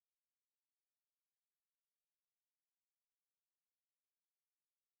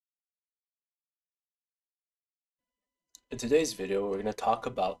In today's video, we're going to talk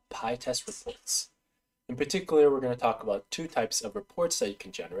about PyTest reports. In particular, we're going to talk about two types of reports that you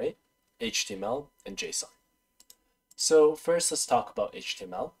can generate, HTML and JSON. So first, let's talk about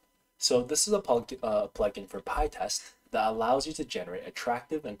HTML. So this is a plugin for PyTest that allows you to generate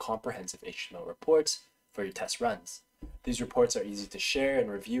attractive and comprehensive HTML reports for your test runs. These reports are easy to share and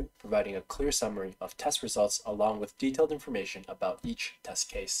review, providing a clear summary of test results along with detailed information about each test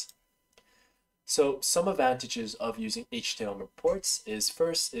case. So some advantages of using HTML reports is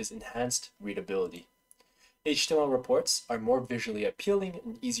first is enhanced readability. HTML reports are more visually appealing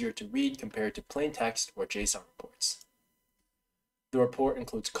and easier to read compared to plain text or JSON reports. The report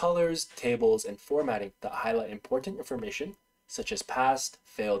includes colors, tables, and formatting that highlight important information such as passed,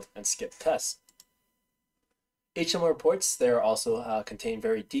 failed, and skipped tests. HTML reports also contain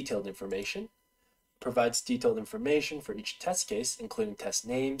very detailed information, provides detailed information for each test case, including test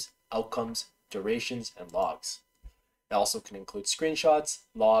names, outcomes, durations, and logs. It also can include screenshots,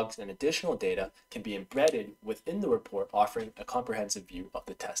 logs, and additional data can be embedded within the report, offering a comprehensive view of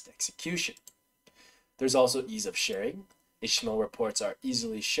the test execution. There's also ease of sharing. HTML reports are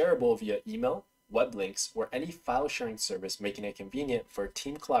easily shareable via email, web links, or any file sharing service, making it convenient for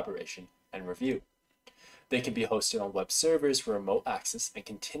team collaboration and review. They can be hosted on web servers for remote access and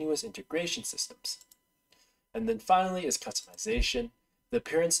continuous integration systems. And then finally is customization. The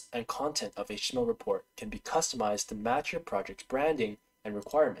appearance and content of HTML report can be customized to match your project's branding and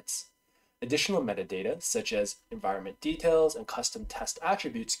requirements. Additional metadata, such as environment details and custom test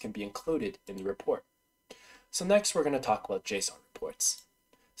attributes, can be included in the report. So next, we're going to talk about JSON reports.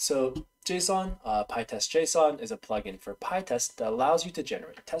 So JSON, pytest-JSON is a plugin for PyTest that allows you to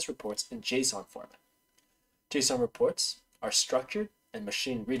generate test reports in JSON format. JSON reports are structured and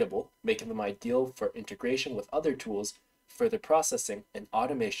machine readable, making them ideal for integration with other tools, further processing, and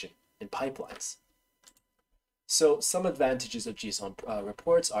automation in pipelines. So some advantages of JSON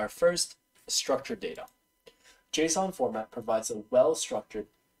reports are first, structured data. JSON format provides a well-structured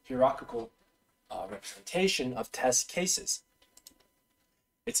hierarchical representation of test cases.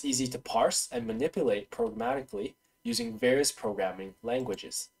 It's easy to parse and manipulate programmatically using various programming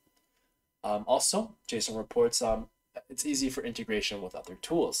languages. Also, JSON reports, it's easy for integration with other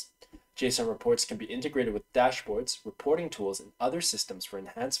tools. JSON reports can be integrated with dashboards, reporting tools, and other systems for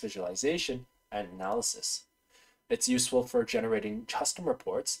enhanced visualization and analysis. It's useful for generating custom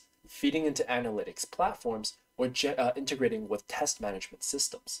reports, feeding into analytics platforms, or integrating with test management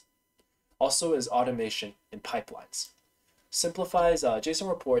systems. Also is automation in pipelines. JSON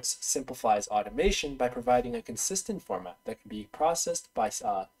reports simplifies automation by providing a consistent format that can be processed by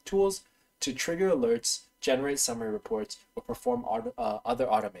tools to trigger alerts, generate summary reports, or perform other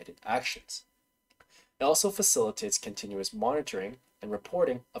automated actions. It also facilitates continuous monitoring and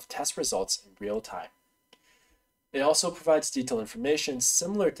reporting of test results in real time. It also provides detailed information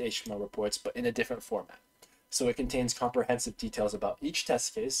similar to HTML reports, but in a different format. So it contains comprehensive details about each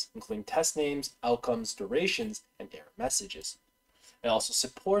test case, including test names, outcomes, durations, and error messages. It also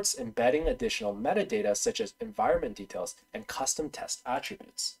supports embedding additional metadata such as environment details and custom test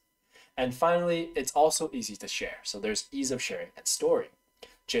attributes. And finally, it's also easy to share, so there's ease of sharing and storing.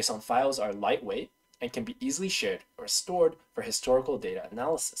 JSON files are lightweight and can be easily shared or stored for historical data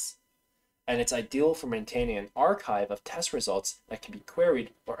analysis. And it's ideal for maintaining an archive of test results that can be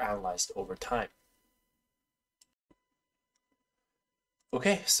queried or analyzed over time.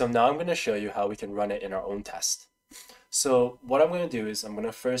 Okay, so now I'm going to show you how we can run it in our own test. So what I'm going to do is I'm going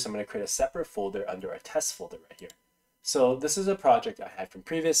to create a separate folder under our test folder right here. So this is a project I had from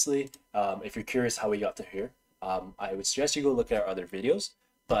previously. If you're curious how we got to here, I would suggest you go look at our other videos,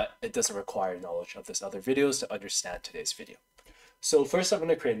 but it doesn't require knowledge of this other videos to understand today's video. So first I'm going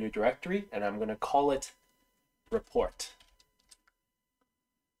to create a new directory and I'm going to call it report.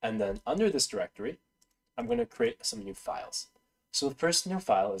 And then under this directory, I'm going to create some new files. So the first new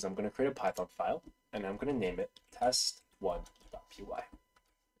file is I'm going to create a Python file and I'm going to name it test1.py.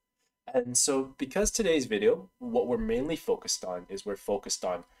 And so because today's video, what we're mainly focused on is we're focused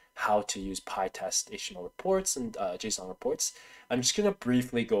on how to use PyTest HTML reports and JSON reports. I'm just going to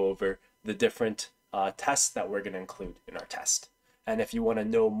briefly go over the different tests that we're going to include in our test. And if you want to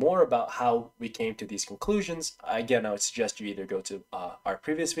know more about how we came to these conclusions, again, I would suggest you either go to our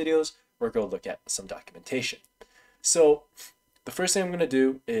previous videos or go look at some documentation. So the first thing I'm going to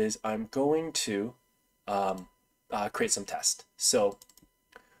do is I'm going to create some tests. So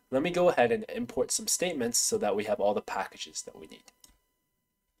let me go ahead and import some statements so that we have all the packages that we need.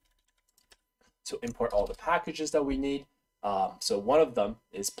 So import all the packages that we need. So one of them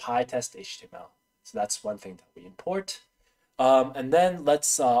is pytest-html. So that's one thing that we import. And then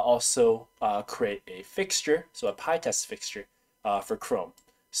let's also create a fixture, so a PyTest fixture for Chrome.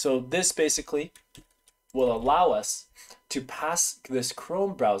 So this basically will allow us to pass this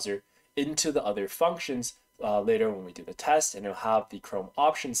Chrome browser into the other functions later when we do the test, and it'll have the Chrome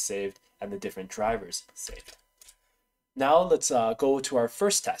options saved and the different drivers saved. Now let's go to our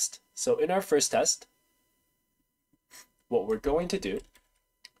first test. So in our first test, what we're going to do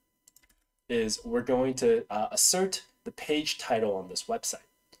is we're going to assert the page title on this website.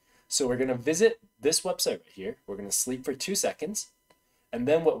 So we're going to visit this website right here. We're going to sleep for 2 seconds. And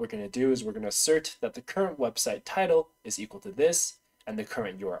then what we're going to do is we're going to assert that the current website title is equal to this, and the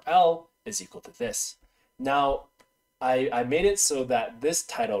current URL is equal to this. Now, I made it so that this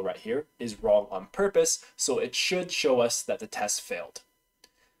title right here is wrong on purpose, so it should show us that the test failed.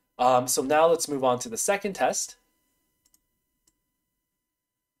 So now let's move on to the second test.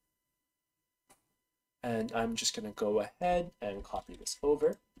 And I'm just going to go ahead and copy this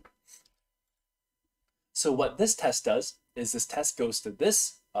over. So what this test does is this test goes to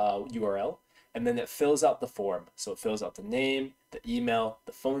this URL, and then it fills out the form. So it fills out the name, the email,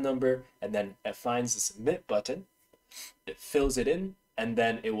 the phone number, and then it finds the submit button. It fills it in, and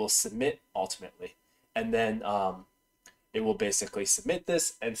then it will submit ultimately. And then it will basically submit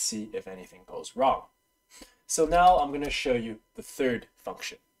this and see if anything goes wrong. So now I'm going to show you the third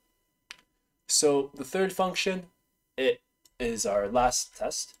function. So the third function, it is our last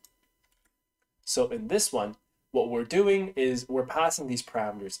test. So in this one, what we're doing is we're passing these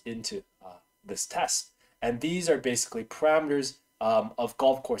parameters into this test. And these are basically parameters of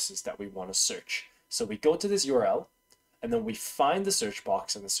golf courses that we want to search. So we go to this URL, and then we find the search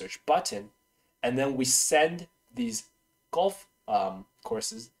box and the search button, and then we send these golf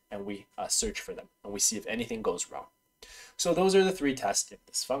courses, and we search for them, and we see if anything goes wrong. So those are the 3 tests in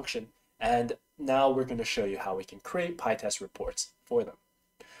this function. And now we're going to show you how we can create PyTest reports for them.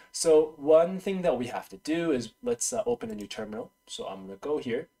 So one thing that we have to do is let's open a new terminal. So I'm going to go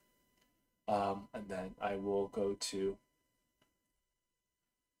here, and then I will go to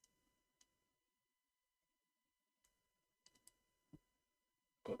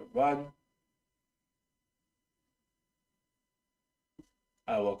run.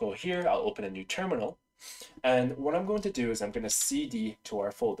 I will go here, I'll open a new terminal. And what I'm going to do is I'm going to cd to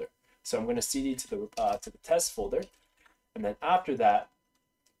our folder. So I'm going to cd to the test folder, and then after that,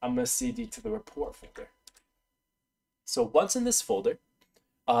 I'm going to cd to the report folder. So once in this folder,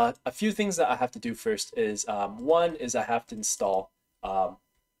 a few things that I have to do first is, one is I have to install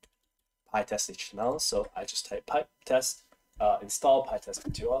pytest-html. So I just type pytest install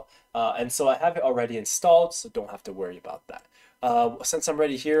pytest-html, and so I have it already installed, so don't have to worry about that. Since I'm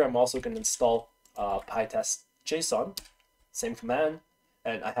ready here, I'm also going to install pytest.json, same command,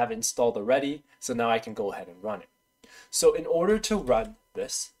 and I have it installed already, so now I can go ahead and run it. So in order to run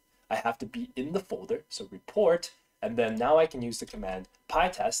this, I have to be in the folder, so report, and then now I can use the command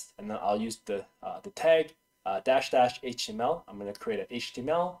pytest, and then I'll use the tag --html. I'm going to create an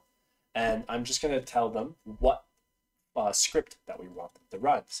HTML, and I'm just going to tell them what script that we want them to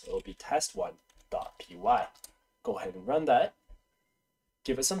run. So it'll be test1.py. Go ahead and run that.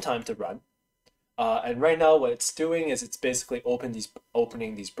 Give it some time to run. And right now what it's doing is it's basically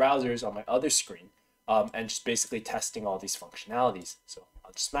opening these browsers on my other screen, and just basically testing all these functionalities. So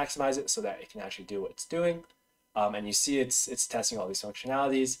I'll just maximize it so that it can actually do what it's doing. And you see it's testing all these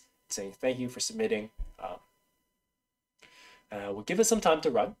functionalities, saying thank you for submitting. We'll give it some time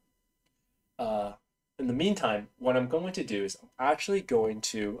to run. In the meantime, what I'm going to do is I'm actually going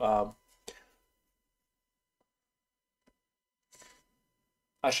to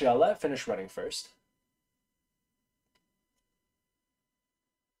actually, I'll let it finish running first.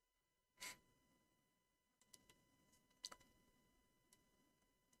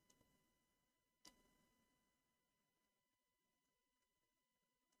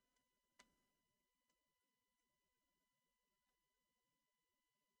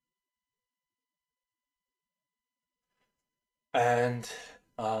 And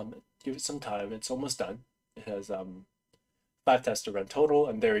give it some time. It's almost done. It has 5 tests to run total,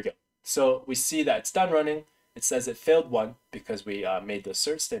 and there we go. So we see that it's done running. It says it failed 1 because we made the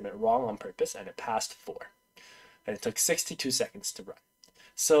assert statement wrong on purpose, and it passed 4. And it took 62 seconds to run.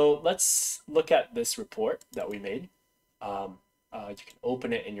 So let's look at this report that we made. You can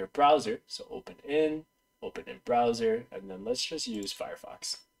open it in your browser. So open in browser, and then let's just use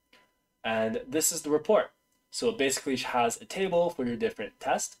Firefox. And this is the report. So it basically has a table for your different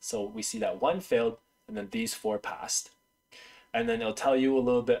tests. So we see that 1 failed, and then these 4 passed. And then it'll tell you a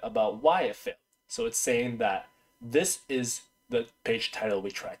little bit about why it failed. So it's saying that this is the page title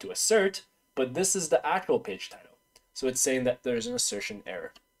we tried to assert, but this is the actual page title. So it's saying that there's an assertion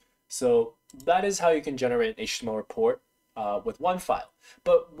error. So that is how you can generate an HTML report with one file.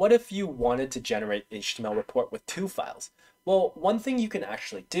 But what if you wanted to generate an HTML report with two files? Well, one thing you can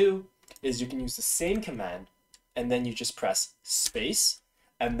actually do is you can use the same command, and then you just press space,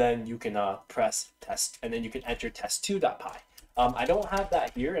 and then you can press test, and then you can enter test2.py. I don't have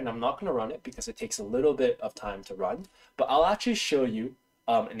that here, and I'm not going to run it because it takes a little bit of time to run, but I'll actually show you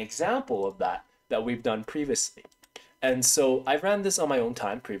an example of that we've done previously. And so I ran this on my own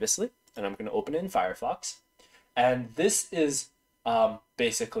time previously, and I'm going to open it in Firefox. And this is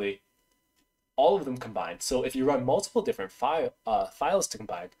basically all of them combined. So if you run multiple different files to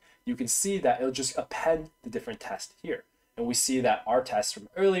combine, you can see that it'll just append the different tests here. And we see that our tests from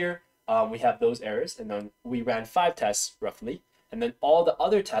earlier, we have those errors, and then we ran 5 tests roughly, and then all the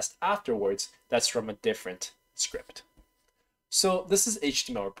other tests afterwards, that's from a different script. So this is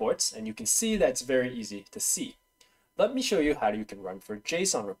HTML reports, and you can see that it's very easy to see. Let me show you how you can run for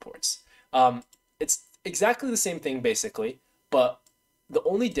JSON reports. It's exactly the same thing basically, but the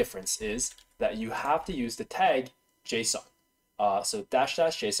only difference is that you have to use the tag JSON. So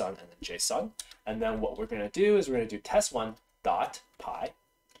 --JSON and then JSON. And then what we're going to do is we're going to do test1.py,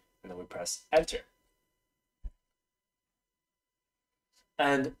 and then we press enter.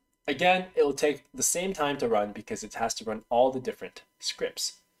 And again, it will take the same time to run because it has to run all the different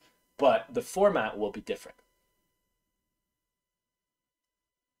scripts, but the format will be different.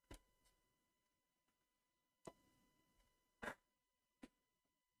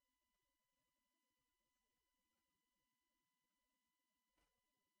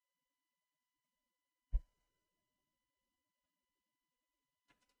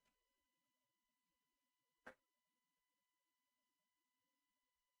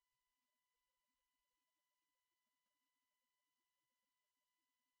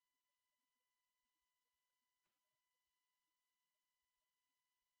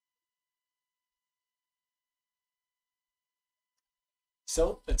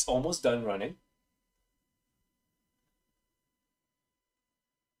 So it's almost done running.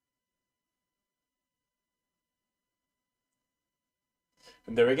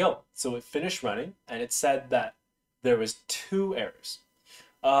 And there we go. So it finished running, and it said that there was 2 errors.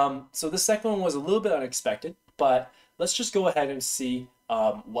 So the second one was a little bit unexpected, but let's just go ahead and see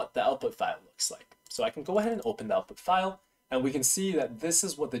what the output file looks like. So I can go ahead and open the output file, and we can see that this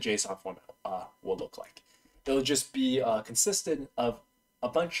is what the JSON format will look like. It'll just be consistent of a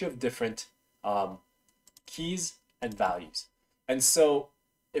bunch of different keys and values. And so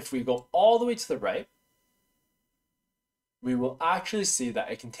if we go all the way to the right, we will actually see that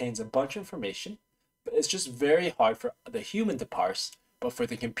it contains a bunch of information, but it's just very hard for the human to parse, but for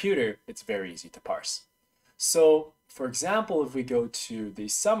the computer, it's very easy to parse. So for example, if we go to the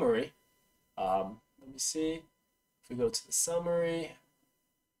summary, let me see, if we go to the summary,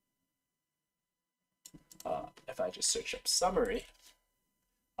 if I just search up summary,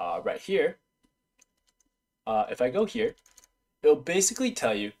 right here, if I go here, it'll basically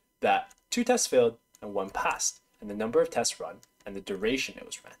tell you that 2 tests failed and 1 passed, and the number of tests run and the duration it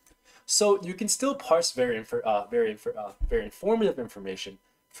was ran. So you can still parse very informative information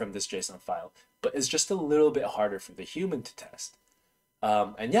from this JSON file, but it's just a little bit harder for the human to test.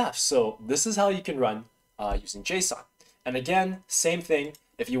 And yeah, so this is how you can run using JSON. And again, same thing.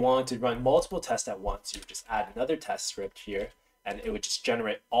 If you want to run multiple tests at once, you would just add another test script here, and it would just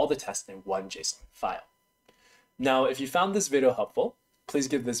generate all the tests in one JSON file. Now, if you found this video helpful, please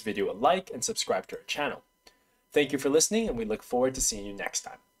give this video a like and subscribe to our channel. Thank you for listening, and we look forward to seeing you next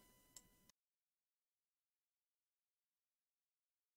time.